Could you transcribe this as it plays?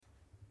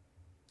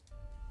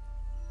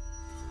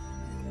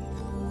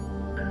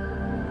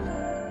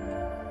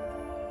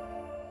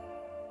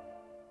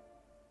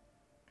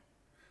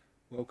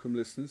Welcome,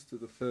 listeners, to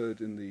the third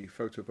in the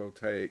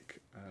photovoltaic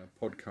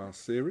podcast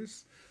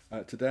series.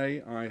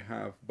 Today I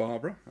have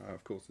Barbara,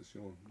 of course, as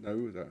you'll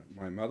know,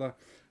 my mother,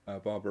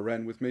 Barbara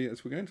Wren, with me,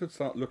 as we're going to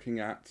start looking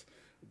at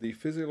the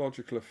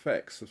physiological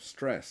effects of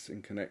stress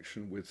in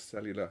connection with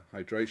cellular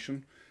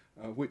hydration,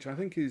 which I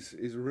think is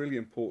really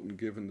important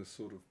given the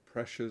sort of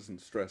pressures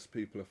and stress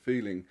people are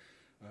feeling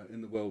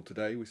in the world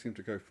today. We seem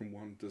to go from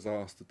one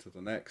disaster to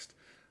the next,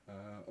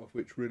 of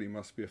which really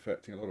must be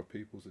affecting a lot of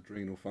people's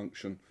adrenal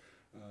function.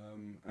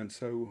 And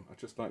so I'd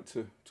just like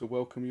to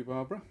welcome you,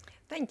 Barbara.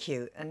 Thank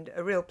you, and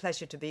a real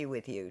pleasure to be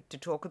with you to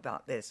talk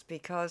about this,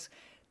 because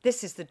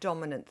this is the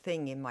dominant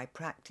thing in my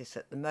practice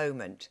at the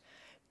moment,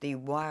 the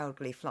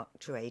wildly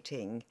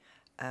fluctuating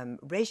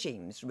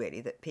regimes, really,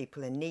 that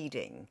people are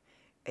needing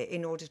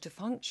in order to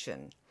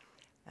function.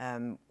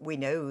 We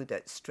know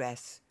that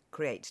stress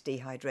creates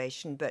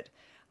dehydration, but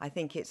I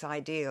think it's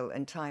ideal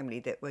and timely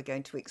that we're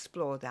going to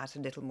explore that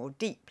a little more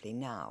deeply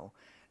now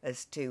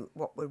as to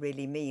what we're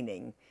really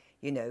meaning.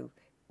 You know,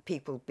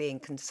 people being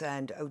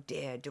concerned, oh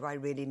dear, do I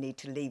really need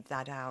to leave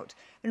that out?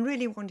 And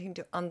really wanting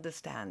to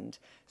understand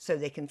so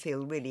they can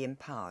feel really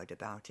empowered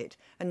about it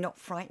and not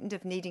frightened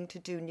of needing to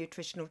do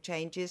nutritional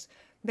changes,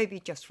 maybe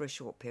just for a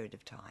short period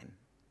of time.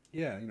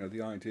 Yeah, you know,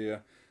 the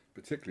idea,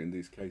 particularly in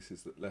these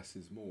cases, that less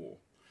is more.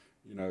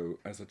 You know,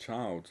 as a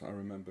child, I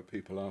remember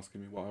people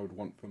asking me what I would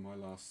want for my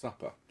last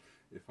supper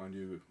if I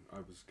knew I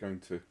was going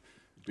to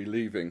be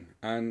leaving.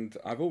 And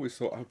I've always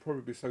thought I'd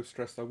probably be so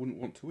stressed I wouldn't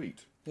want to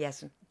eat.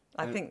 Yes,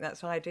 I think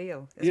that's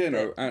ideal. Yeah,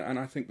 no, and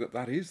I think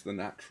that is the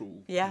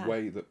natural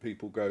way that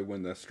people go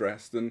when they're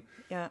stressed. And,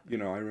 you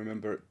know, I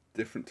remember at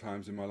different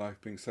times in my life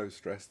being so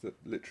stressed that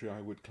literally I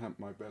would clamp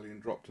my belly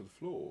and drop to the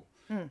floor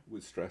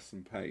with stress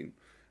and pain.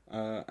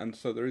 And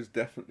so there is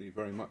definitely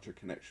very much a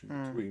connection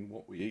between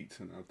what we eat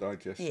and our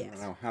digestion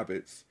and our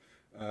habits,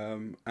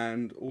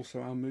 and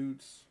also our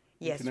moods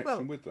in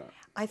connection with that.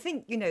 I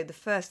think, you know, the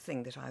first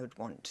thing that I would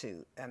want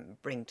to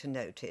bring to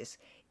notice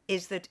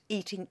is that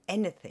eating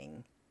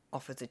anything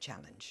offers a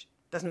challenge.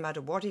 Doesn't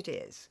matter what it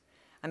is.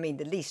 I mean,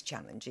 the least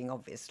challenging,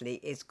 obviously,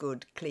 is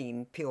good,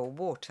 clean, pure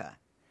water.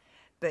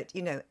 But,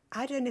 you know,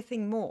 add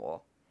anything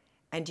more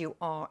and you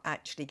are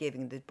actually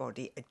giving the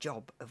body a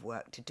job of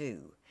work to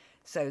do.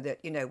 So that,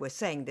 you know, we're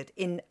saying that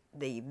in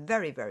the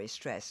very, very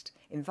stressed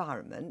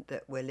environment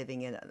that we're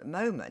living in at the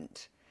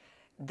moment,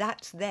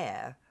 that's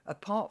there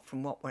apart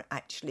from what we're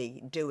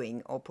actually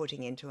doing or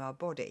putting into our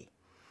body.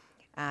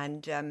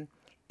 And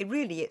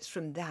it's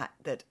from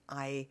that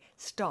I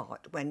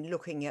start when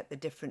looking at the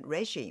different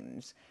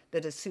regimes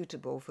that are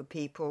suitable for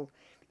people,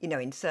 you know,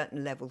 in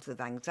certain levels of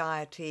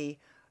anxiety,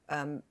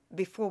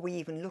 before we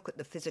even look at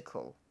the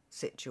physical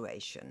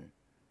situation.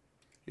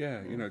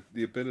 Yeah, you know,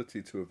 the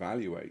ability to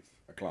evaluate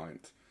a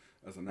client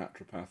as a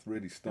naturopath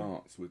really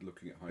starts with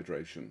looking at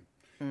hydration.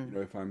 You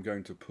know, if I'm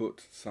going to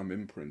put some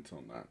imprint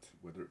on that,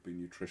 whether it be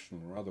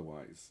nutritional or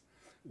otherwise,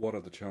 what are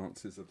the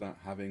chances of that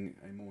having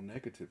a more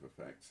negative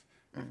effect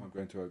if I'm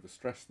going to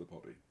overstress the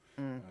body?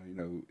 You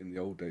know, in the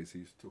old days, he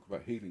used to talk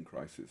about healing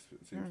crisis.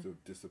 It seems to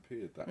have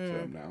disappeared, that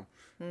term now.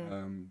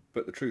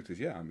 But the truth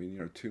is, I mean, you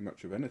know, too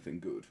much of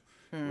anything good,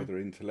 whether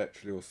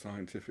intellectually or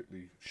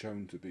scientifically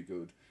shown to be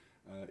good,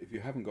 if you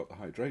haven't got the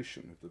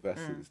hydration, if the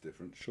vessel is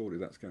different, surely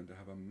that's going to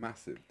have a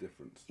massive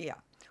difference. Yeah.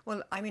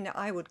 Well, I mean,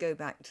 I would go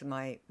back to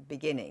my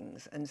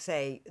beginnings and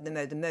say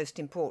the most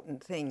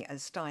important thing,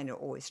 as Steiner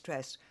always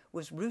stressed,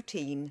 was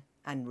routine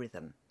and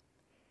rhythm.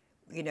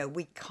 You know,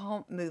 we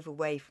can't move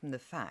away from the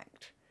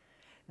fact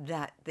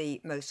that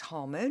the most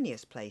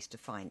harmonious place to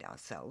find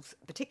ourselves,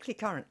 particularly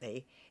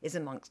currently, is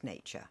amongst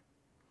nature.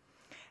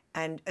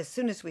 And as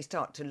soon as we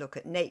start to look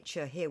at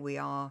nature, here we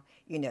are,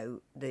 you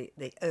know, the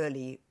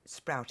early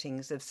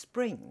sproutings of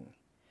spring.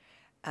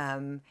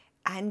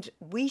 And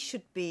we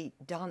should be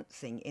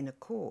dancing in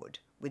accord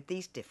with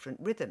these different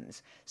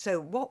rhythms. So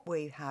what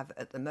we have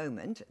at the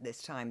moment, at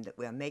this time that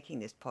we are making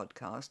this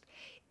podcast,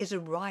 is a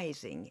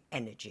rising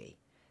energy.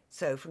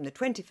 So from the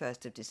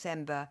 21st of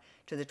December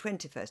to the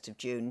 21st of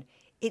June,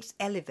 it's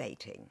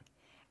elevating.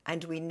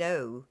 And we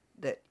know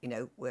that, you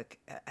know,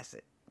 as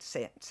it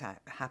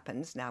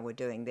happens, now we're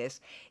doing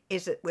this,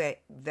 is that we're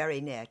very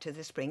near to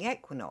the spring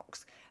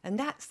equinox. And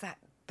that's that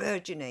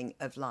burgeoning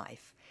of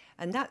life.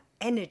 And that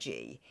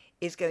energy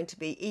is going to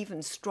be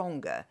even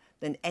stronger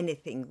than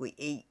anything we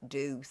eat,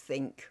 do,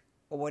 think,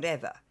 or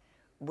whatever.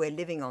 We're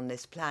living on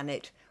this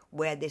planet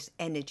where this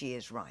energy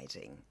is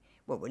rising.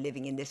 Well, we're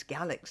living in this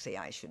galaxy,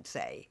 I should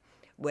say,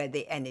 where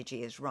the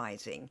energy is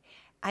rising.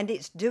 And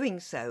it's doing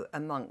so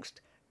amongst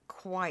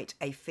quite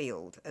a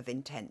field of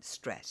intense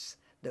stress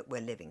that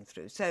we're living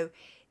through. So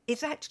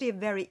it's actually a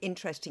very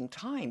interesting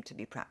time to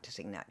be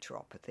practicing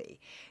naturopathy,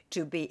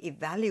 to be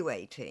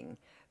evaluating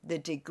the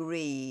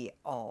degree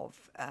of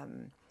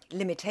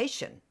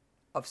limitation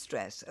of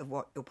stress, of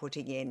what you're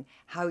putting in,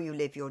 how you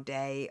live your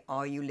day,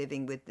 are you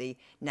living with the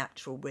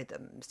natural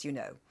rhythms, you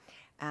know.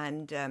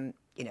 And,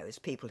 you know, as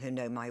people who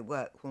know my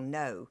work will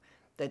know,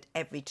 that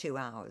every 2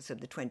 hours of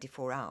the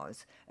 24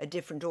 hours, a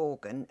different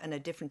organ and a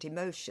different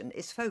emotion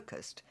is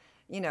focused.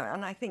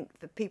 And I think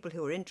for people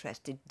who are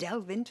interested,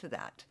 delve into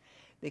that,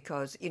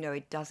 because,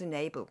 it does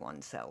enable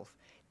oneself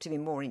to be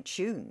more in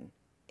tune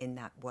in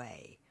that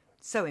way.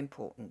 So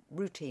important,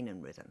 routine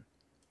and rhythm.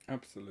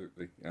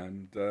 Absolutely.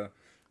 And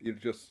it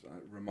just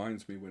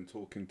reminds me when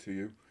talking to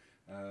you,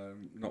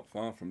 not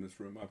far from this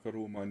room, I've got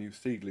all my new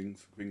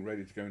seedlings being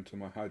ready to go into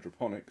my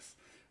hydroponics,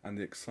 and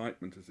the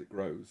excitement as it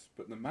grows.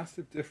 But the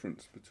massive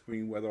difference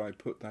between whether I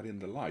put that in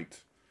the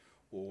light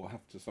or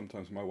have to,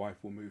 sometimes my wife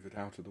will move it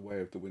out of the way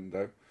of the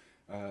window,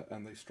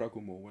 and they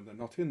struggle more when they're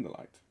not in the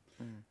light.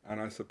 And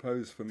I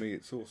suppose for me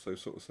it's also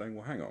sort of saying,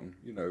 well, hang on,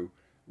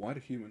 why do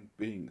human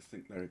beings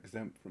think they're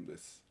exempt from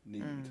this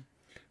need?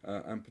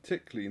 And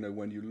particularly,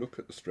 when you look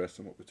at the stress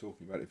and what we're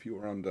talking about, if you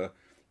are under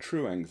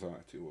true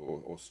anxiety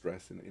or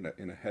stress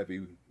in a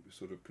heavy,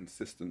 sort of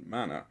consistent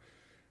manner,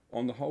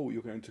 on the whole,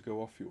 you're going to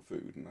go off your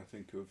food. And I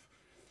think of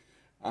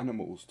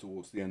animals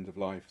towards the end of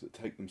life that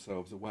take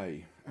themselves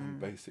away and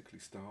basically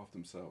starve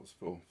themselves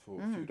for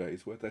a few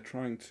days, where they're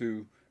trying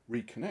to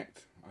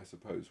reconnect, I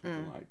suppose, with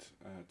the light,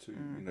 to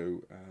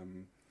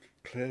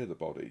clear the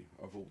body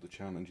of all the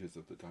challenges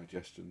of the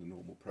digestion, the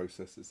normal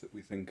processes that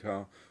we think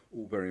are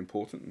all very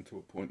important, and to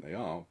a point they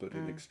are, but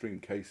in extreme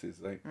cases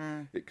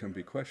it can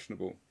be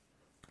questionable.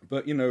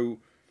 But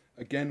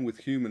again, with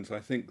humans,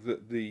 I think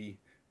that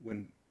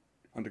when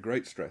under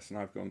great stress, and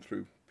I've gone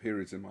through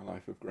periods in my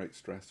life of great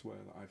stress where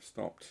I've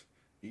stopped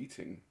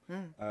eating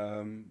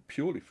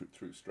purely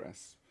through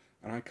stress.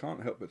 And I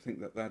can't help but think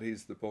that that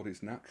is the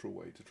body's natural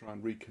way to try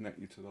and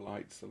reconnect you to the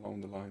lights, along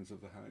the lines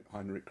of the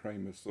Heinrich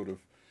Kramer's sort of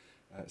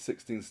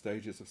 16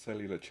 stages of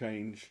cellular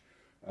change,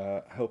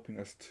 helping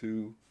us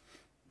to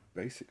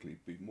basically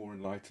be more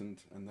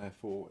enlightened, and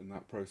therefore in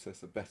that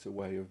process a better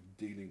way of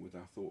dealing with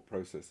our thought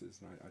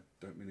processes. And I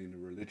don't mean in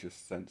a religious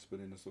sense, but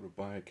in a sort of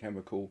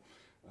biochemical,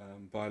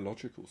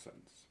 biological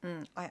sense.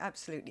 I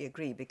absolutely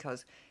agree,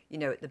 because,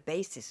 at the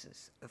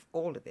basis of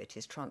all of it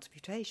is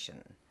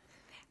transmutation.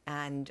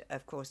 And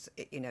of course,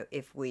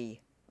 if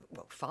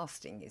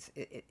fasting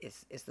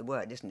is the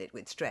word, isn't it?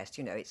 With stress,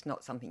 it's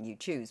not something you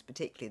choose.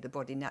 Particularly, the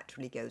body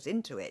naturally goes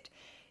into it.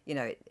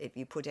 If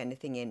you put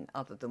anything in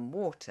other than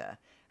water,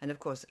 and of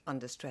course,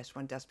 under stress,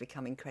 one does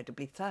become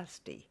incredibly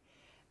thirsty.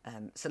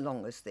 So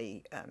long as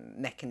the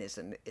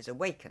mechanism is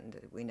awakened,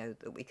 we know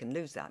that we can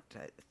lose that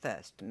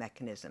thirst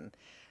mechanism.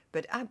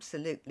 But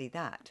absolutely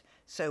that.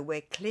 So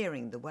we're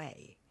clearing the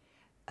way.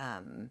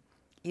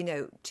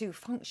 To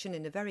function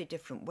in a very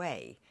different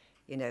way.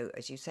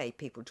 As you say,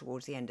 people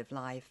towards the end of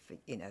life,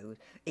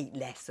 eat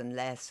less and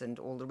less, and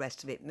all the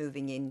rest of it,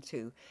 moving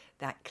into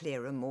that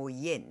clearer, more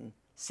yin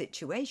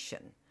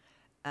situation.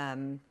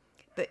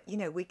 But,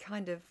 we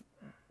kind of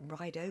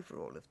ride over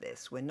all of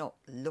this. We're not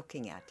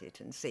looking at it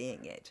and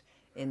seeing it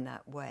in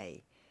that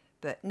way.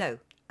 But no,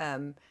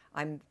 I'm,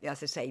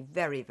 as I say,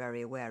 very,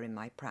 very aware in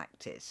my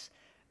practice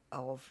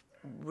of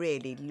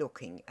really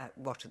looking at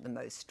what are the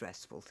most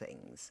stressful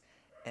things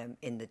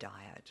in the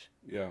diet.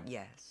 Yeah.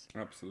 Yes.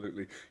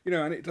 Absolutely.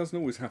 And it doesn't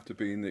always have to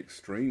be in the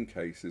extreme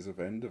cases of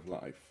end of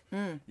life.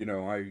 I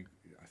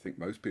think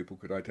most people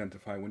could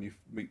identify when you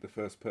meet the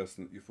first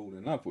person that you fall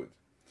in love with.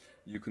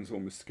 You can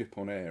almost skip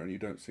on air and you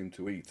don't seem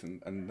to eat,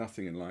 and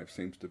nothing in life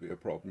seems to be a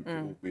problem.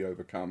 It will be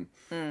overcome.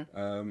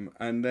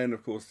 And then,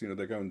 of course,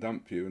 they go and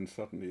dump you, and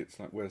suddenly it's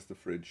like, where's the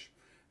fridge?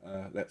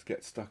 Let's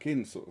get stuck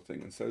in, sort of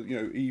thing. And so,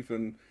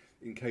 even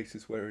in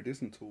cases where it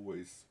isn't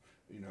always,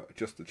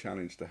 just a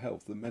challenge to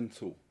health, the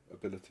mental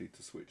ability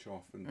to switch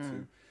off and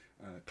to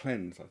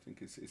cleanse, I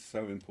think, is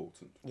so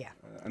important. Yeah.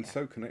 And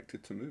so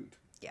connected to mood.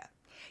 Yeah.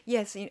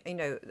 Yes,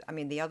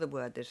 the other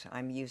word that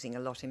I'm using a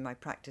lot in my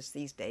practice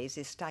these days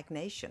is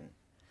stagnation.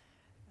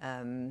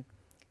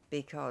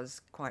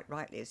 Because quite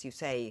rightly, as you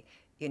say,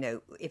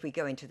 if we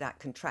go into that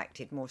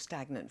contracted, more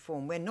stagnant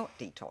form, we're not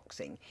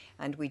detoxing.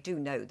 And we do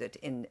know that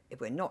if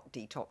we're not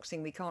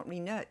detoxing, we can't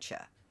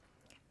re-nurture.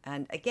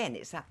 And again,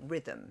 it's that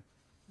rhythm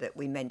that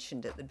we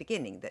mentioned at the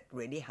beginning that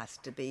really has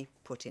to be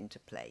put into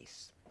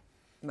place.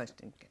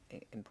 Most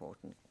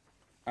important.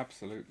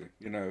 Absolutely.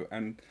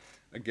 And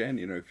again,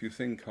 if you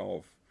think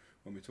of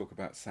when we talk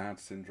about SAD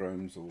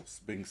syndromes or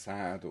being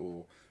sad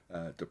or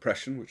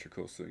depression, which of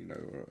course, there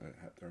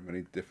are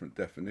many different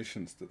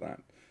definitions to that,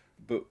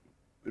 but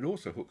it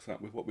also hooks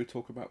up with what we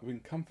talk about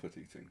in comfort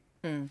eating.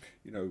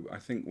 I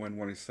think when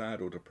one is sad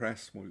or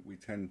depressed, we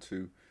tend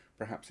to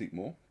perhaps eat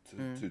more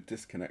to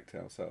disconnect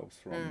ourselves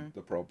from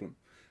the problem.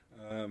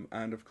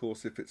 And of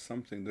course, if it's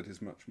something that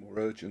is much more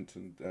urgent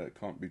and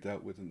can't be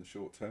dealt with in the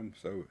short term,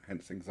 so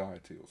hence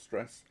anxiety or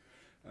stress,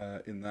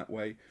 in that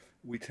way,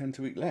 we tend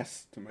to eat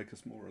less to make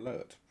us more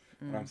alert.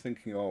 And I'm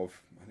thinking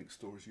of, I think,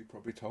 stories you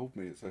probably told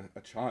me as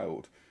a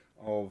child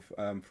of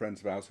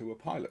friends of ours who were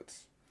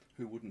pilots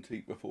who wouldn't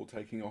eat before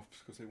taking off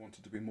because they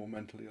wanted to be more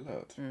mentally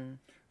alert.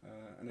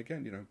 And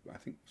again, I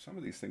think some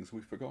of these things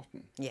we've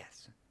forgotten.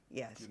 Yes.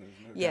 Yes. No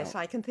yes,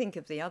 doubt. I can think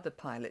of the other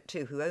pilot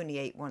too, who only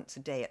ate once a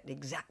day at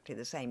exactly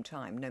the same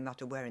time, no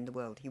matter where in the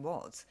world he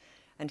was.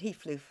 And he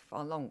flew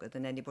far longer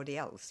than anybody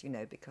else,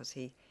 because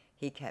he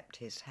kept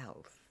his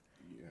health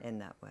in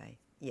that way.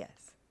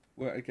 Yes.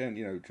 Well,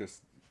 again,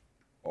 just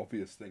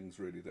obvious things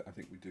really that I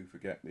think we do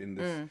forget in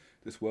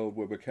this world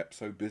where we're kept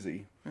so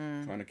busy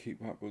trying to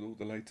keep up with all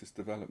the latest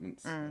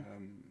developments. You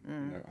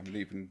know, I mean,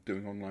 even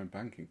doing online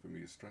banking for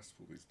me is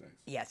stressful these days.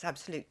 Yes,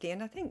 absolutely.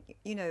 And I think,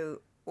 you know,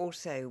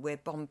 also we're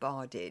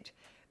bombarded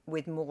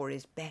with more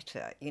is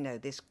better.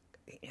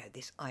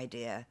 This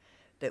idea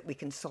that we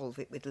can solve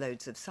it with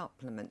loads of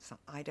supplements.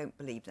 I don't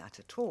believe that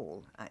at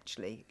all,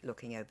 actually,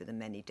 looking over the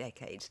many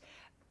decades.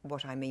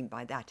 What I mean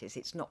by that is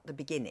it's not the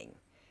beginning.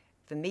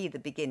 For me, the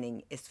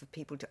beginning is for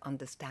people to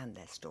understand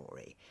their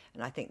story.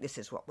 And I think this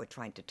is what we're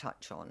trying to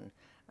touch on.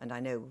 And I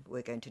know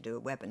we're going to do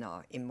a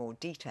webinar in more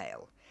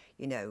detail,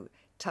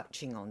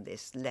 touching on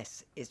this,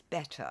 less is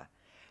better.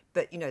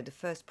 But, the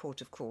first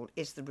port of call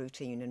is the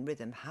routine and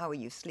rhythm. How are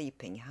you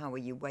sleeping? How are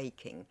you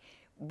waking?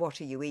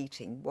 What are you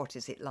eating? What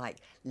is it like?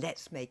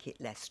 Let's make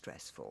it less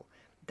stressful.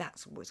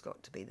 That's always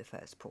got to be the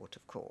first port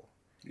of call.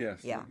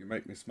 Yes, yeah. You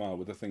make me smile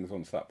with the things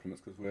on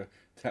supplements because we're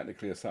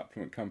technically a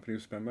supplement company who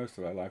spend most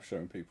of our life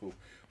showing people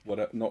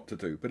what not to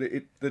do. But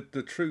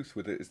the truth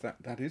with it is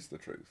that is the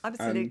truth.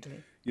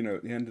 Absolutely. And,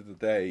 at the end of the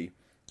day,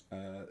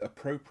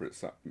 appropriate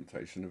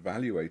supplementation,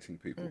 evaluating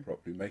people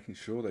properly, making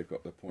sure they've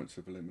got their points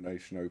of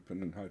elimination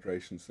open and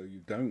hydration so you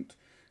don't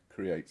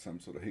create some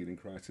sort of healing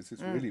crisis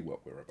is really what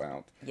we're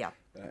about. Yeah.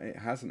 It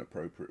has an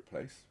appropriate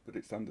place, but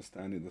it's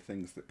understanding the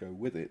things that go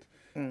with it.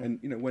 And,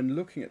 when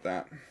looking at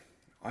that,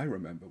 I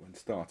remember when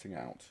starting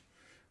out,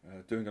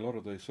 doing a lot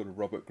of the sort of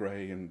Robert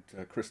Gray and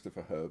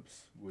Christopher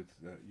Herbs with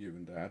you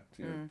and Dad,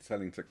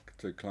 selling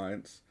to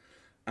clients.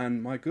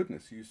 And my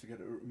goodness, you used to get,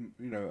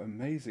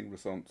 amazing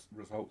results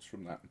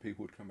from that. And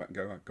people would come back and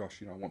go, oh,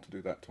 gosh, I want to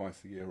do that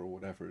twice a year or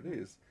whatever it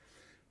is.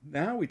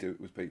 Now we do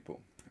it with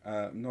people.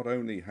 Not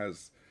only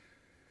has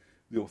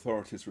the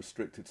authorities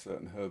restricted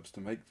certain herbs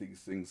to make these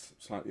things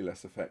slightly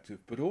less effective,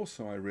 but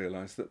also I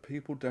realise that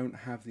people don't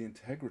have the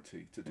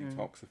integrity to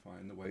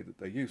detoxify in the way that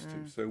they used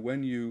to. So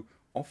when you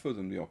offer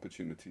them the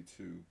opportunity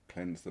to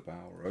cleanse the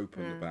bowel or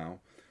open the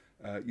bowel,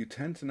 you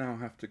tend to now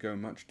have to go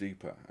much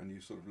deeper, and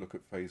you sort of look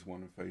at phase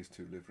 1 and phase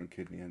 2 liver and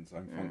kidney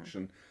enzyme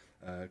function,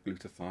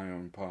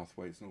 glutathione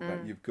pathways and all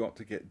that. You've got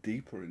to get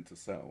deeper into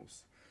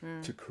cells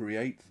to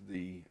create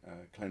the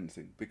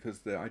cleansing, because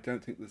I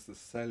don't think there's the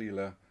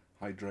cellular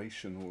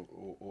hydration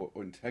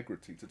or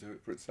integrity to do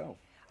it for itself.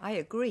 I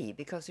agree,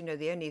 because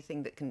the only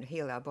thing that can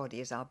heal our body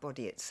is our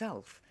body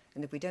itself,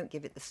 and if we don't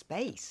give it the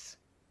space,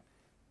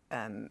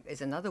 is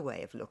another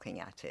way of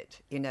looking at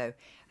it.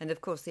 And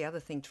of course the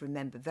other thing to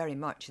remember very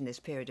much in this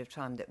period of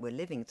time that we're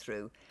living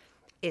through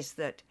is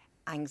that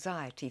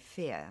anxiety,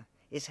 fear,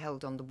 is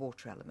held on the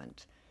water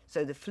element.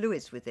 So the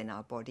fluids within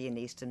our body in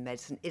Eastern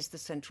medicine is the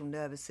central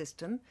nervous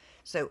system.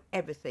 So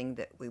everything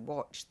that we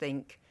watch,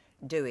 think,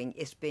 doing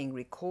is being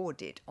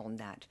recorded on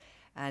that,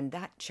 and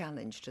that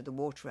challenge to the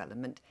water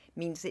element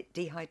means it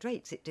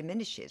dehydrates, it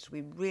diminishes.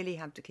 We really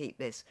have to keep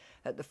this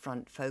at the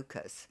front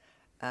focus,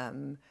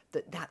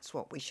 that's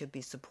what we should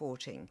be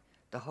supporting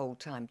the whole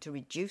time to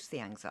reduce the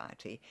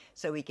anxiety,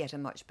 so we get a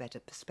much better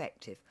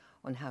perspective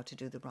on how to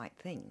do the right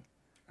thing.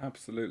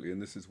 Absolutely,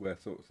 and this is where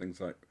sort of things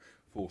like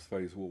fourth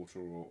phase water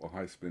or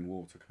high spin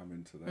water come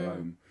into their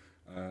own.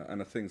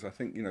 And the things I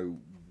think,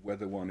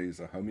 whether one is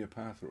a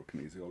homeopath or a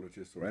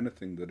kinesiologist or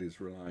anything that is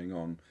relying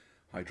on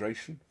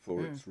hydration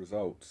for its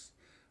results,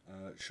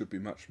 should be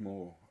much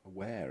more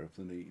aware of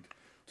the need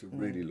to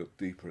really look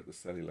deeper at the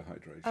cellular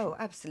hydration. Oh,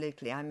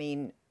 absolutely. I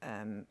mean,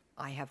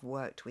 I have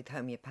worked with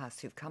homeopaths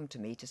who've come to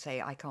me to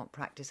say I can't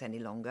practice any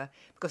longer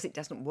because it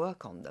doesn't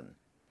work on them,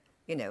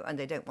 and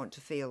they don't want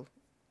to feel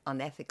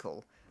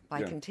unethical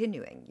by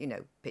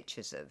continuing,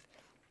 pictures of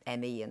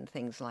ME and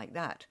things like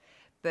that.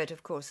 But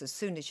of course, as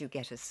soon as you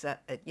get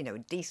a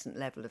decent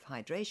level of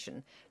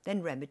hydration,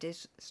 then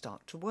remedies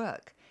start to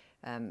work.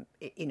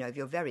 If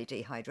you're very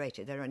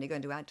dehydrated, they're only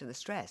going to add to the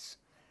stress.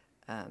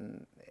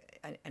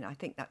 And I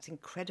think that's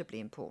incredibly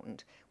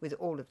important with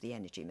all of the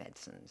energy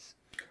medicines.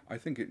 I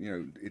think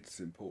it's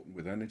important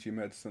with energy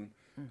medicine,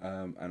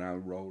 and our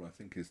role, I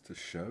think, is to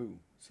show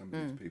some of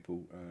these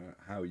people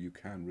how you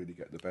can really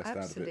get the best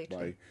out of it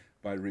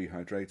by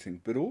rehydrating,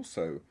 but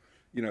also,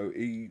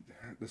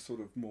 the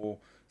sort of more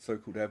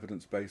so-called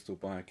evidence-based or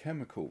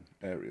biochemical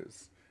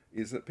areas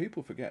is that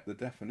people forget the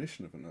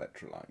definition of an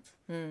electrolyte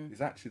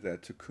is actually there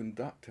to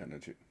conduct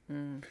energy.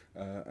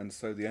 And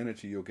so the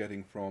energy you're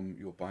getting from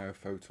your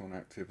biophoton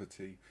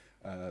activity,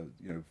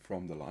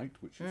 from the light,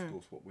 which is of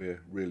course what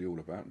we're really all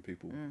about, and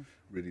people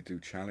really do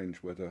challenge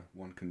whether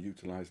one can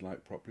utilize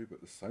light properly, but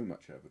there's so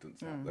much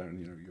evidence out there, and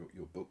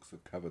your books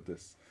have covered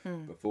this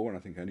before, and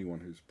I think anyone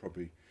who's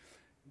probably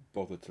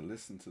bothered to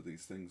listen to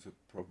these things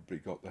have probably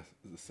got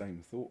the same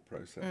thought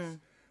process.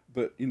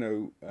 But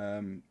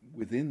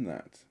within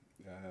that,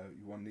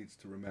 one needs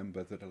to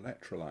remember that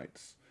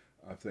electrolytes,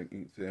 I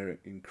think they're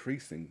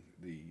increasing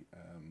the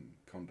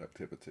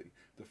conductivity.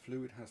 The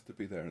fluid has to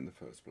be there in the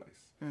first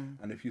place.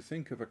 And if you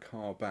think of a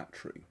car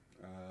battery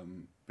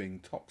being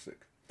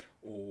toxic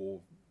or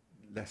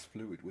less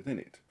fluid within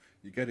it,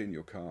 you get in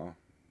your car,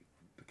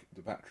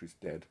 the battery's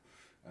dead,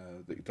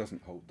 that it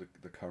doesn't hold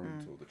the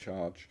current or the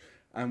charge.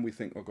 And we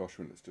think, oh gosh,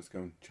 well, let's just go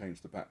and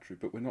change the battery.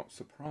 But we're not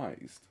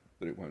surprised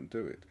that it won't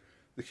do it.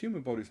 The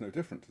human body is no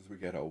different as we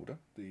get older.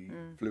 The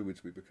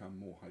fluids, we become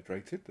more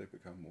hydrated, they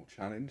become more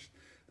challenged,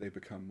 they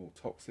become more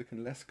toxic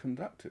and less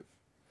conductive.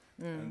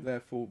 And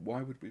therefore,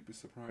 why would we be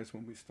surprised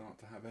when we start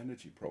to have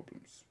energy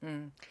problems?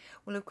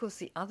 Well, of course,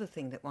 the other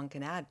thing that one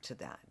can add to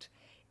that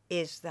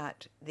is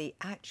that the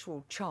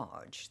actual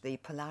charge, the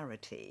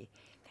polarity,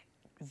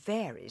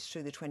 varies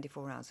through the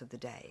 24 hours of the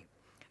day.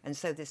 And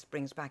so this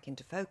brings back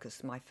into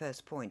focus my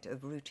first point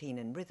of routine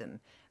and rhythm.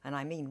 And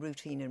I mean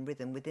routine and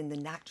rhythm within the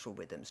natural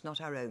rhythms,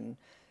 not our own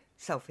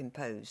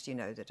self-imposed,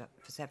 that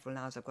for several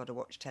hours I've got to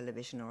watch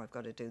television or I've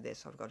got to do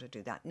this or I've got to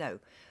do that. No,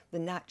 the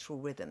natural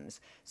rhythms.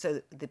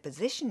 So the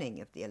positioning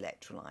of the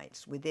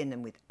electrolytes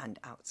within and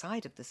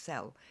outside of the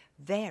cell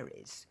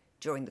varies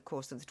during the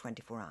course of the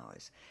 24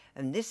 hours.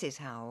 And this is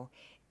how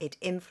it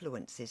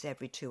influences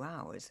every 2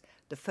 hours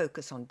the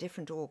focus on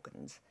different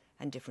organs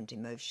and different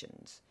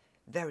emotions.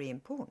 Very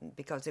important,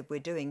 because if we're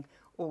doing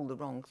all the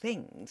wrong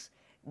things,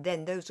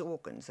 then those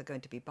organs are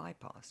going to be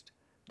bypassed.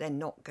 They're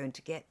not going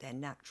to get their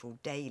natural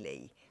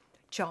daily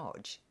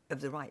charge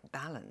of the right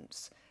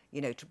balance,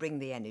 to bring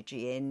the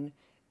energy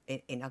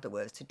in other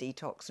words, to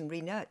detox and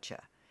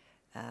re-nurture,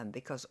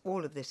 because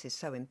all of this is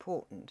so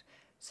important.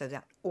 So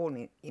that all,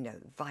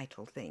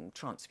 vital thing,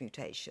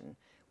 transmutation,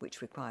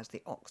 which requires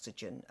the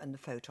oxygen and the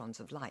photons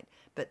of light,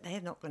 but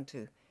they're not going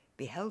to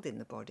be held in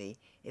the body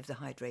if the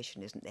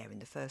hydration isn't there in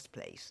the first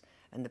place,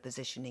 and the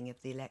positioning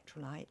of the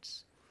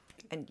electrolytes.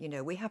 And,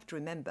 we have to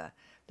remember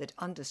that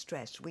under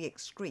stress we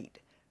excrete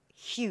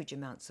huge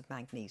amounts of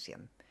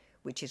magnesium,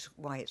 which is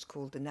why it's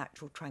called the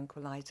natural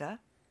tranquilizer.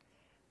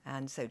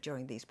 And so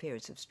during these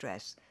periods of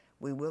stress,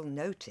 we will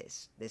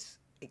notice this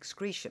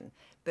excretion.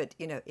 But,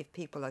 if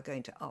people are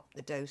going to up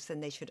the dose, then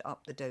they should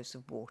up the dose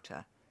of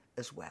water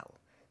as well,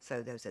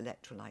 so those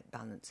electrolyte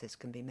balances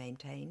can be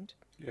maintained.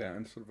 Yeah,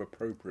 and sort of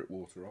appropriate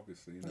water,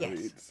 obviously. Yes.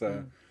 It's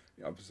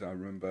obviously, I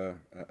remember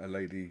a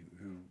lady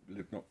who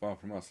lived not far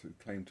from us who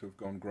claimed to have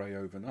gone grey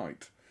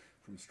overnight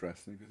from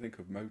stress. And if you think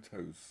of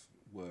Moto's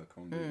work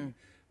on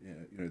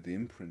the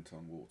imprint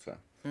on water,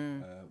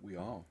 we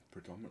are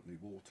predominantly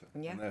water,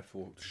 and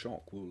therefore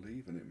shock will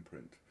leave an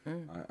imprint.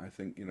 I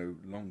think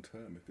long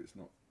term, if it's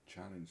not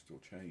challenged or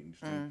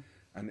changed,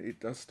 and it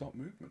does stop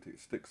movement, it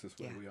sticks us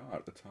where we are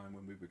at the time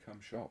when we become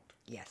shocked.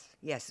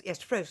 Yes,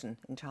 frozen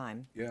in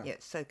time. Yeah,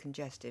 it's so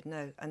congested.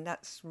 No, and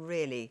that's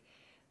really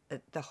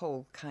the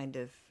whole kind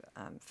of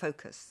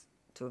focus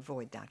to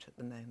avoid that at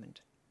the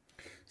moment.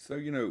 So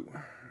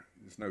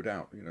there's no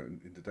doubt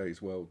in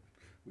today's world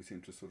we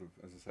seem to sort of,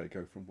 as I say,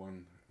 go from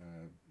one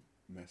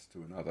mess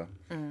to another,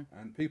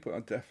 and people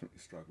are definitely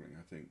struggling,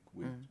 I think,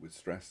 with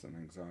stress and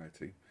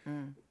anxiety.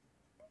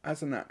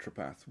 As a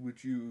naturopath,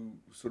 would you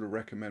sort of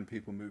recommend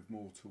people move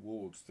more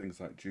towards things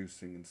like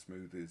juicing and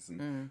smoothies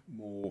and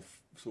more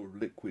sort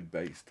of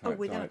liquid-based type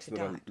diets that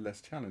are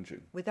less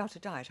challenging? Without a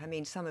doubt. I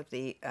mean, some of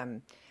the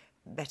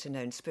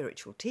better-known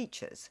spiritual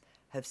teachers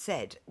have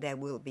said there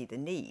will be the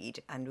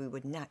need and we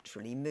would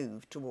naturally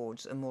move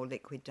towards a more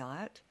liquid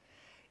diet.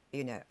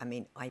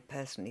 I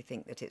personally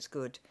think that it's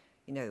good,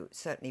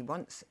 certainly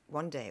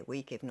one day a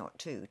week, if not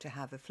two, to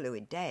have a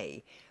fluid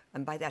day.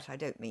 And by that I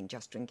don't mean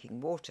just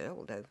drinking water,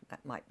 although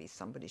that might be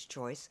somebody's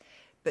choice,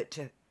 but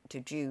to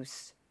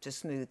juice, to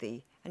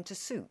smoothie, and to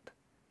soup,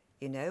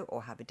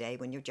 or have a day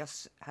when you're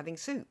just having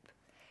soup.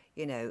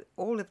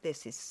 All of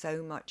this is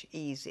so much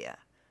easier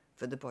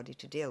for the body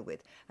to deal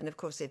with. And of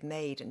course, if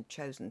made and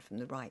chosen from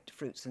the right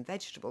fruits and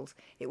vegetables,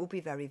 it will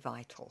be very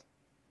vital.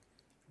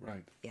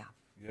 Right. Yeah.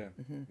 Yeah.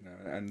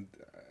 And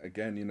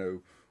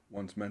again,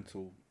 one's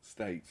mental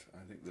state,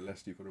 I think the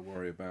less you've got to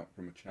worry about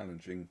from a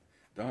challenging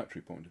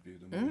dietary point of view,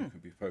 the more you can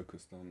be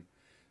focused on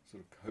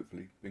sort of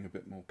hopefully being a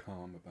bit more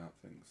calm about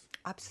things.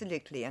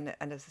 Absolutely. And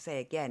as I say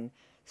again,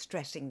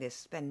 stressing this,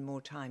 spend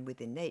more time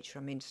within nature.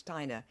 I mean,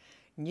 Steiner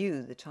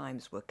knew the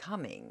times were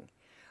coming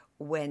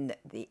when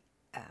the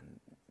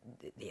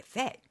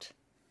effect,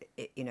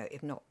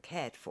 if not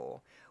cared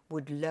for,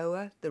 would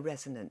lower the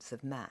resonance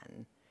of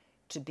man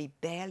to be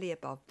barely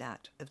above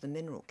that of the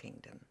mineral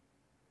kingdom.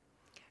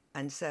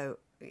 And so,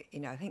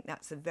 I think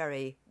that's a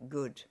very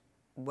good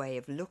way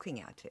of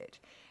looking at it.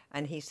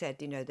 And he said,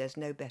 there's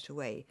no better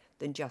way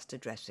than just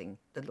addressing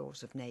the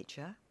laws of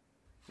nature,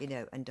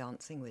 and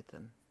dancing with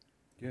them.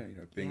 Yeah,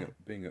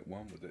 being at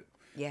one with it.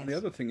 Yes. And the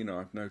other thing,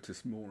 I've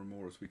noticed more and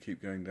more as we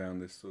keep going down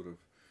this sort of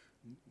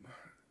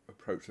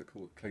approach that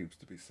claims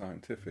to be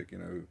scientific,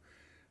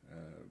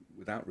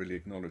 without really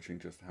acknowledging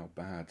just how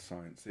bad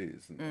science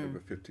is. And over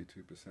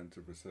 52%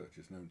 of research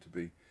is known to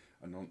be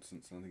a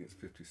nonsense. And I think it's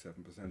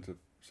 57% of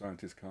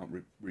scientists can't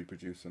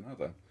reproduce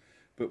another.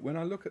 But when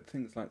I look at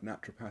things like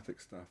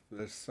naturopathic stuff,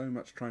 there's so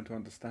much trying to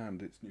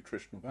understand its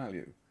nutritional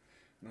value.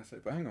 And I say,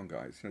 but hang on,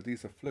 guys,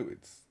 these are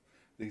fluids.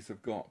 These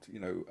have got,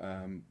 it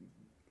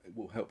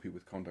will help you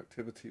with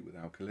conductivity, with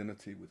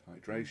alkalinity, with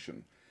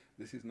hydration.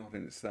 This is not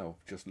in itself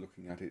just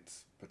looking at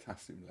its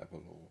potassium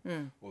level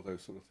or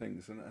those sort of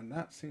things. And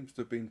that seems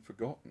to have been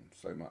forgotten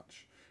so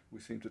much we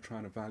seem to try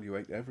and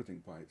evaluate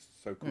everything by its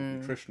so-called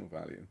nutritional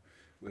value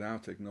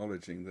without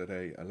acknowledging that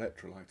a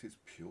electrolyte is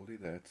purely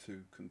there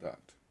to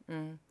conduct.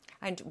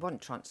 And one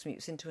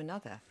transmutes into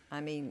another. I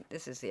mean,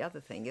 this is the other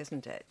thing,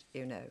 isn't it?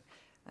 You know,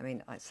 I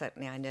mean,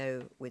 I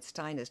know with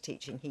Steiner's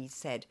teaching, he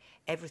said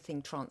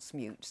everything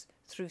transmutes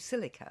through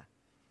silica,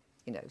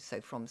 you know, so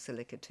from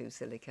silica to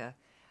silica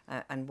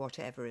and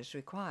whatever is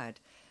required.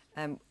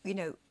 You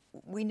know,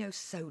 we know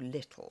so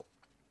little,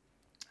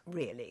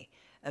 really,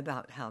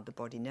 about how the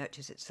body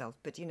nurtures itself.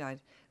 But, you know,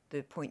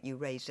 the point you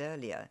raised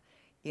earlier,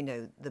 you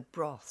know, the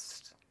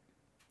broths,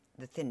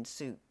 the thin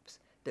soups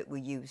that were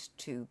used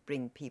to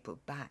bring people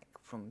back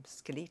from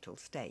skeletal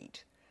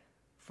state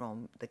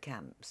from the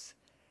camps,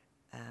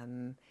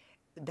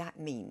 that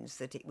means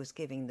that it was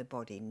giving the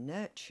body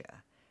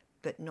nurture,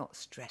 but not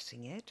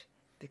stressing it,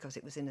 because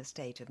it was in a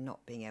state of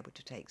not being able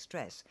to take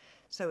stress.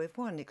 So if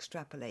one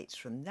extrapolates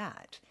from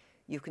that,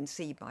 you can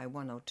see by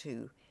 1 or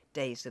 2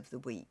 days of the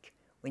week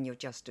when you're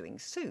just doing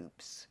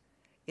soups,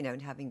 you know,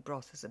 and having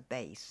broth as a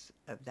base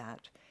of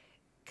that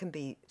can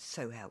be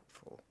so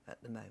helpful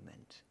at the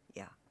moment.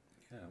 Yeah.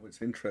 Yeah, well,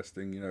 it's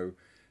interesting, you know,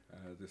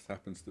 this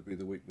happens to be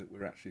the week that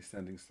we're actually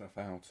sending stuff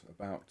out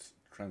about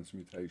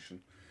transmutation,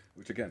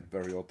 which again,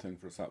 very odd thing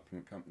for a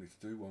supplement company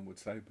to do, one would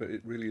say, but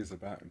it really is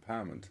about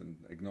empowerment and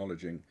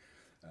acknowledging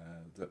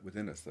that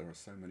within us there are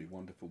so many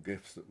wonderful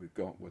gifts that we've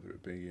got, whether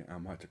it be our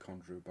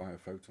mitochondrial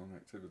biophoton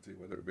activity,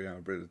 whether it be our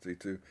ability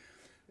to,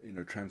 you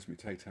know,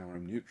 transmutate our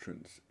own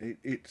nutrients.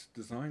 It's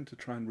designed to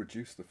try and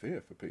reduce the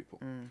fear for people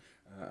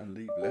and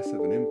leave less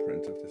of an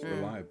imprint of this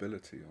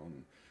reliability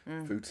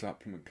on food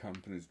supplement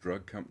companies,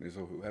 drug companies,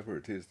 or whoever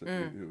it is that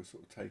you're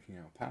sort of taking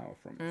our power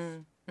from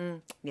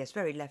us. Yes,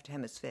 very left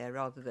hemisphere,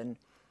 rather than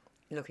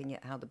looking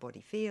at how the body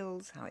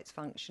feels, how it's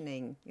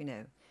functioning, you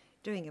know,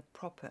 doing a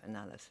proper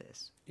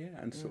analysis. Yeah,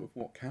 and sort of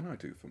what can I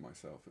do for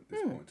myself at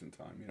this point in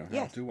time? You know, how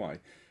Yes. do I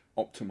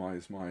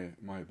optimize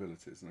my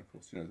abilities? And of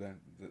course, you know,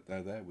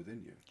 they're there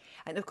within you.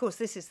 And of course,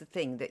 this is the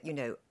thing that, you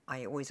know,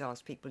 I always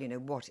ask people, you know,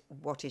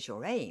 what is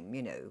your aim?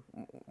 You know,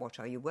 what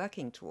are you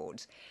working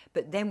towards?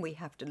 But then we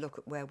have to look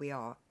at where we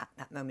are at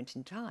that moment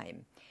in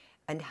time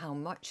and how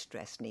much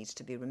stress needs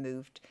to be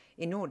removed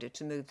in order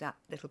to move that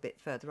little bit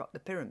further up the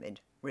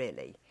pyramid,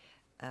 really,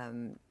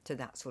 to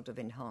that sort of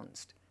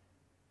enhanced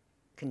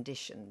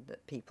condition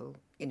that people,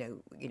 you know,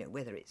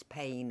 whether it's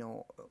pain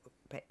or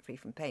free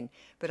from pain.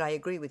 But I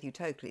agree with you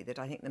totally that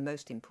I think the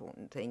most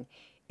important thing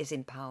is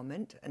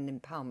empowerment, and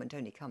empowerment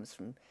only comes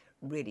from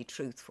really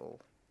truthful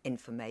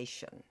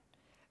information,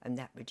 and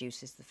that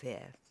reduces the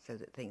fear so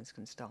that things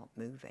can start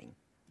moving.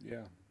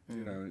 Yeah,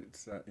 you know,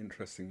 it's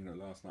interesting. You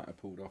know, last night I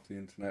pulled off the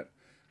internet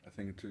a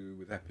thing to do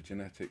with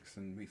epigenetics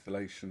and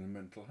methylation and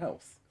mental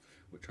health,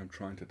 which I'm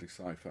trying to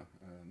decipher.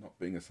 Not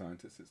being a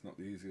scientist, it's not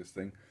the easiest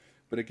thing.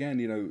 But again,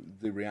 you know,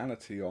 the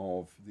reality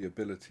of the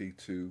ability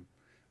to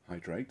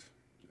hydrate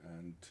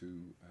and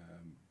to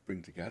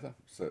bring together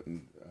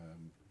certain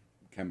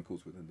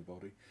chemicals within the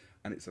body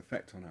and its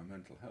effect on our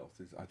mental health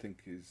is, I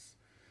think, is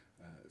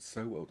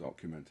so well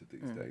documented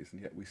these days,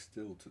 and yet we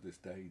still to this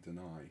day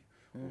deny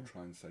or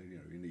try and say, you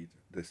know, you need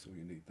this or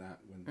you need that,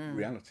 when the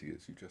reality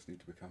is you just need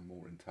to become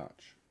more in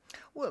touch.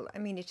 Well, I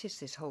mean, it is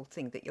this whole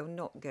thing that you're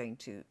not going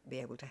to be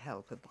able to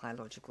help a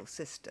biological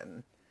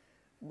system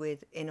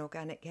with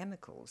inorganic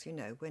chemicals. You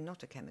know, we're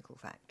not a chemical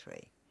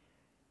factory.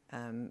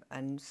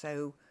 And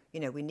so, you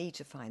know, we need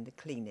to find the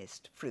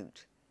cleanest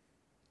fruit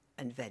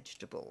and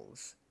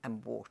vegetables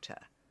and water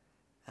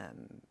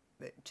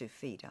to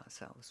feed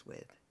ourselves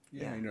with.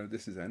 Yeah, you know,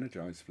 this is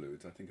energized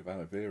fluids. I think of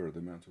aloe vera, the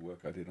amount of work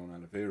I did on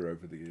aloe vera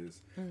over the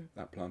years.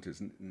 That plant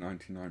is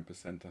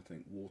 99%, I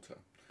think, water.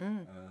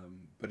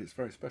 But it's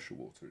very special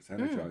water. It's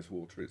energized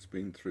water. It's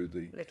been through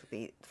the... It'll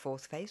be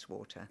fourth phase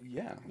water.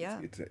 Yeah.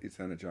 It's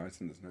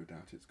energized, and there's no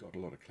doubt it's got a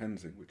lot of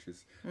cleansing, which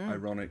is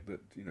ironic that,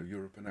 you know,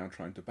 Europe are now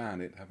trying to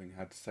ban it, having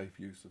had safe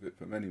use of it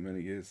for many,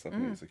 many years.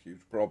 Suddenly it's a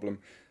huge problem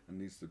and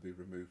needs to be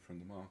removed from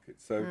the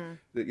market. So,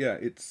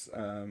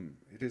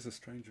 it is a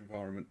strange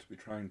environment to be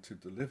trying to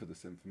deliver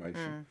this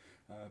information,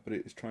 but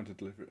it is trying to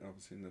deliver it,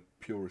 obviously, in the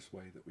purest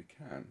way that we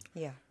can.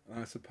 Yeah.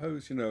 And I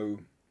suppose, you know,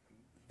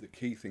 the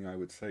key thing I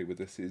would say with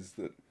this is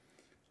that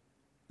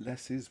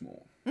less is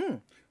more.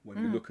 When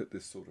you look at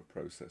this sort of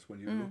process, when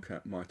you look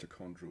at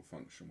mitochondrial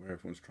function, where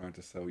everyone's trying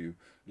to sell you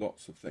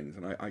lots of things,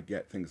 and I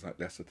get things like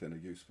lecithin are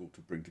useful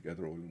to bring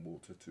together oil and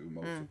water to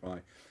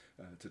emulsify,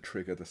 to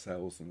trigger the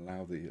cells and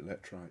allow the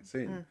electrolytes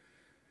in.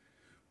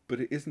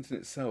 But it isn't in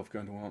itself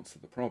going to answer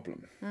the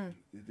problem.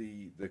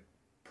 The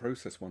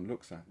process one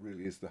looks at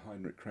really is the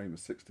Heinrich Kramer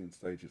 16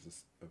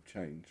 stages of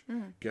change.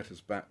 Get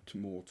us back to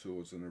more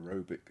towards an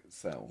aerobic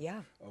cell,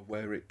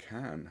 where it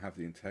can have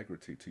the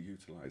integrity to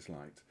utilize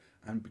light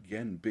and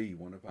again be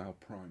one of our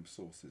prime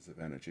sources of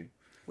energy.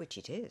 Which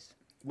it is.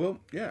 Well,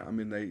 yeah, I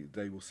mean,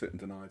 they will sit and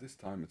deny this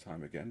time and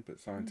time again, but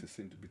scientists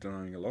seem to be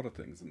denying a lot of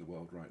things in the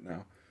world right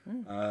now.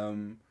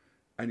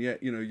 And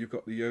yet, you know, you've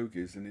got the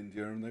yogis in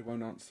India and they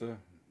won't answer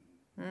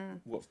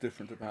what's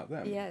different about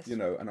them. Yes. You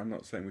know, and I'm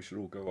not saying we should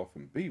all go off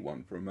and be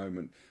one for a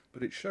moment,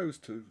 but it shows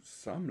to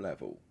some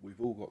level we've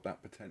all got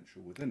that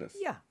potential within us.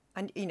 Yeah.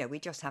 And, you know, we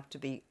just have to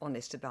be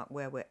honest about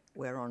where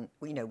we're on,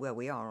 you know, where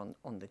we are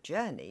on the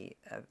journey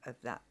of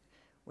that.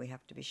 We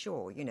have to be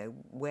sure, you know,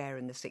 where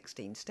in the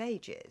 16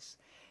 stages,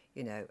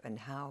 you know, and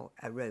how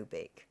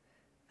aerobic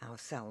our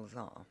cells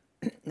are.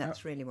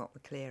 That's really what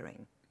we're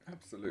clearing.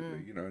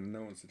 Absolutely, you know, and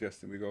no one's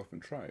suggesting we go off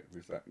and try it,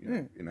 because that, you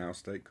know, in our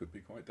state could be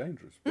quite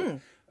dangerous.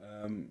 But,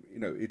 you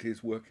know, it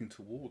is working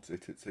towards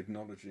it. It's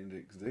acknowledging it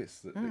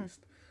exists, at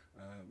least,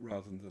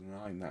 rather than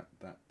denying that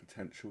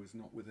potential is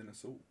not within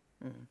us all.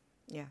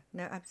 Yeah,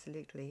 no,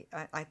 absolutely.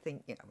 I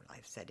think, you know,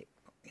 I've said it,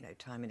 you know,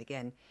 time and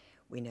again,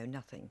 we know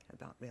nothing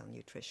about real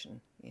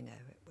nutrition. You know,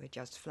 we're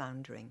just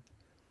floundering,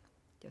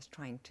 just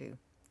trying to,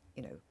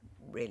 you know,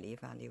 really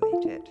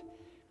evaluate it.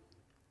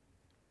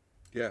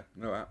 Yeah,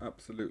 no,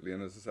 absolutely.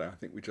 And as I say, I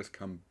think we just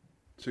come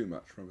too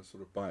much from a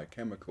sort of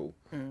biochemical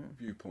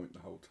viewpoint the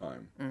whole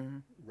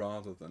time,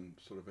 rather than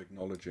sort of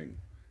acknowledging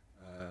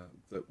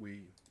that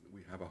we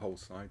have a whole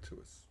side to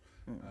us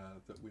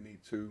that we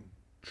need to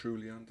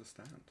truly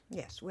understand.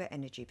 Yes, we're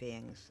energy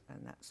beings, and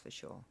that's for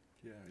sure.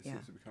 Yeah, it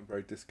seems to become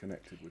very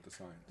disconnected with the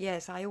science.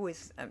 Yes, I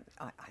always,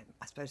 I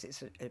suppose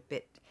it's a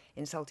bit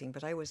insulting,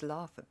 but I always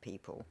laugh at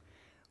people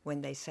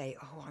when they say,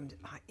 "Oh,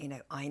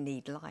 I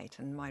need light,"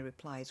 and my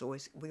reply is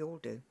always, "We all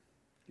do."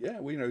 Yeah,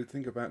 we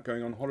think about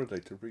going on holiday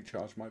to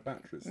recharge my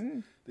batteries.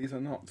 These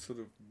are not sort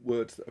of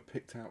words that are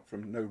picked out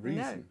from no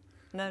reason.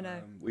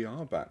 No. We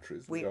are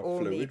batteries. We are all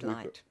fluid. need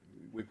light.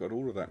 We've got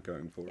all of that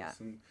going for us,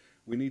 and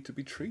we need to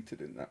be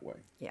treated in that way.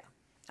 Yeah,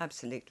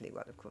 absolutely.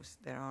 Well, of course,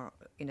 there are,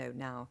 you know,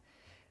 now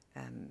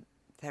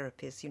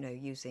therapies, you know,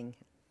 using,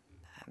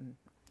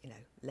 you know,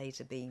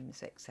 laser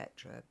beams,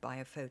 etc.,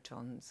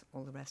 biophotons,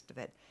 all the rest of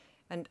it.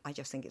 And I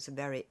just think it's a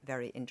very,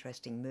 very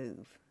interesting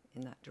move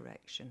in that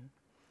direction.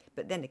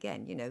 But then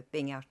again, you know,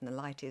 being out in the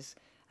light is,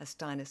 as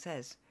Steiner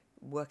says,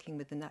 working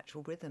with the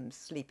natural rhythms,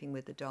 sleeping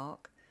with the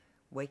dark,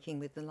 waking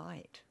with the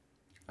light.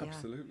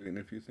 Absolutely, and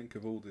if you think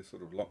of all these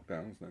sort of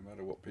lockdowns, no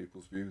matter what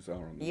people's views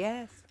are on them,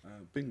 yes,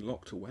 being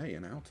locked away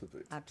and out of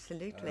it.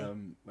 Absolutely.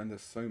 And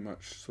there's so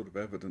much sort of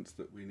evidence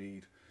that we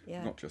need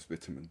not just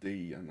vitamin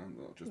D, and I'm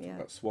not just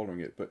about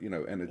swallowing it, but, you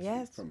know, energy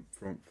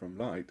from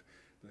light.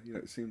 You know,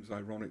 it seems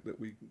ironic that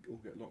we all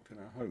get locked in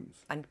our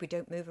homes. And we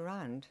don't move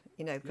around,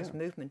 you know, because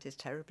movement is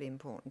terribly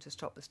important to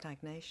stop the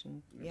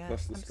stagnation. Yeah,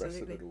 plus the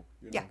stress of it all.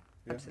 You know? Yeah,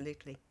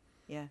 absolutely.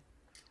 Yeah.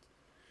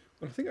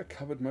 Well, I think I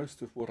covered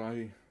most of what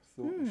I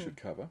thought we should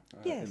cover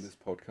in this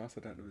podcast.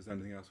 I don't know if there's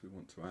anything else we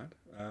want to add.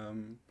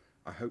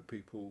 I hope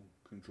people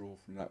can draw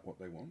from that what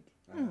they want.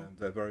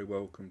 They're very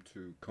welcome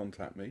to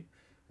contact me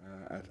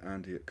at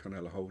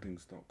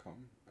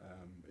andy@cornellaholdings.com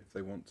if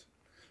they want.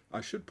 I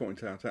should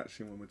point out,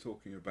 actually, when we're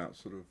talking about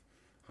sort of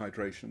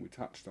hydration, we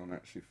touched on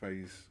actually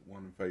phase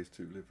 1 and phase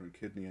 2 liver and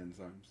kidney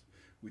enzymes.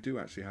 We do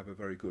actually have a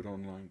very good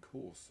online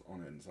course on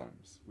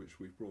enzymes, which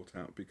we've brought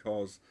out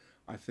because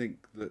I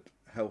think that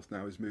health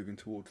now is moving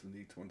towards the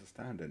need to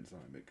understand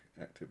enzymic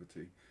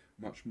activity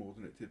much more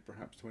than it did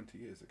perhaps 20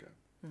 years ago.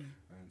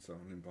 And so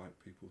I'll invite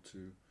people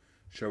to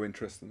show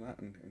interest in that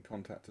and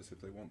contact us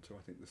if they want to.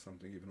 I think there's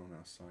something even on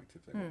our site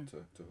if they want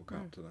to hook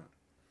up to that.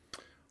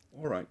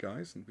 All right,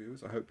 guys and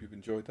viewers, I hope you've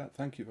enjoyed that.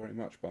 Thank you very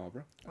much,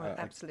 Barbara. Well,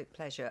 absolute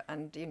pleasure.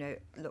 And, you know,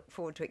 look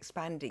forward to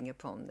expanding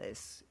upon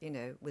this, you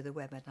know, with a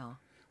webinar.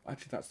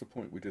 Actually, that's the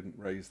point we didn't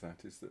raise,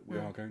 that is that we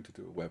are going to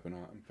do a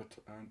webinar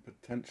and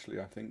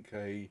potentially, I think,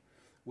 a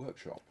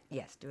workshop.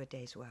 Yes, do a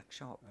day's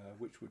workshop.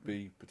 Which would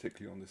be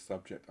particularly on this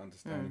subject,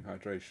 understanding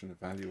hydration,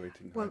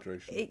 evaluating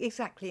hydration.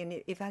 Exactly,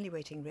 and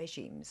evaluating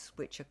regimes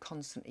which are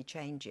constantly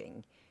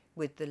changing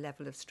with the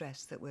level of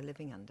stress that we're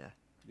living under.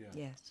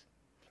 Yeah.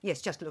 Yes,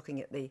 just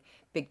looking at the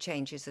big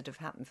changes that have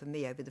happened for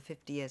me over the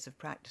 50 years of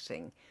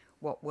practicing,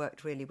 what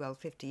worked really well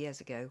 50 years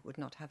ago would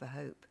not have a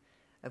hope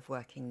of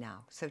working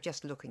now. So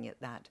just looking at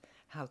that,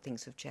 how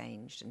things have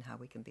changed and how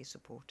we can be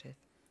supportive.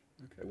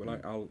 Okay, well,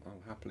 I'll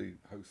happily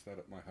host that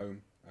at my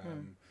home.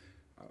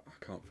 I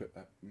can't fit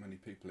that many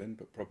people in,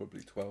 but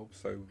probably 12.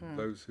 So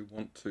those who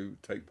want to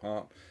take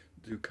part,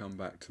 do come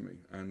back to me.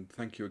 And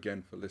thank you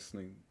again for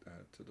listening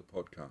to the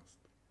podcast.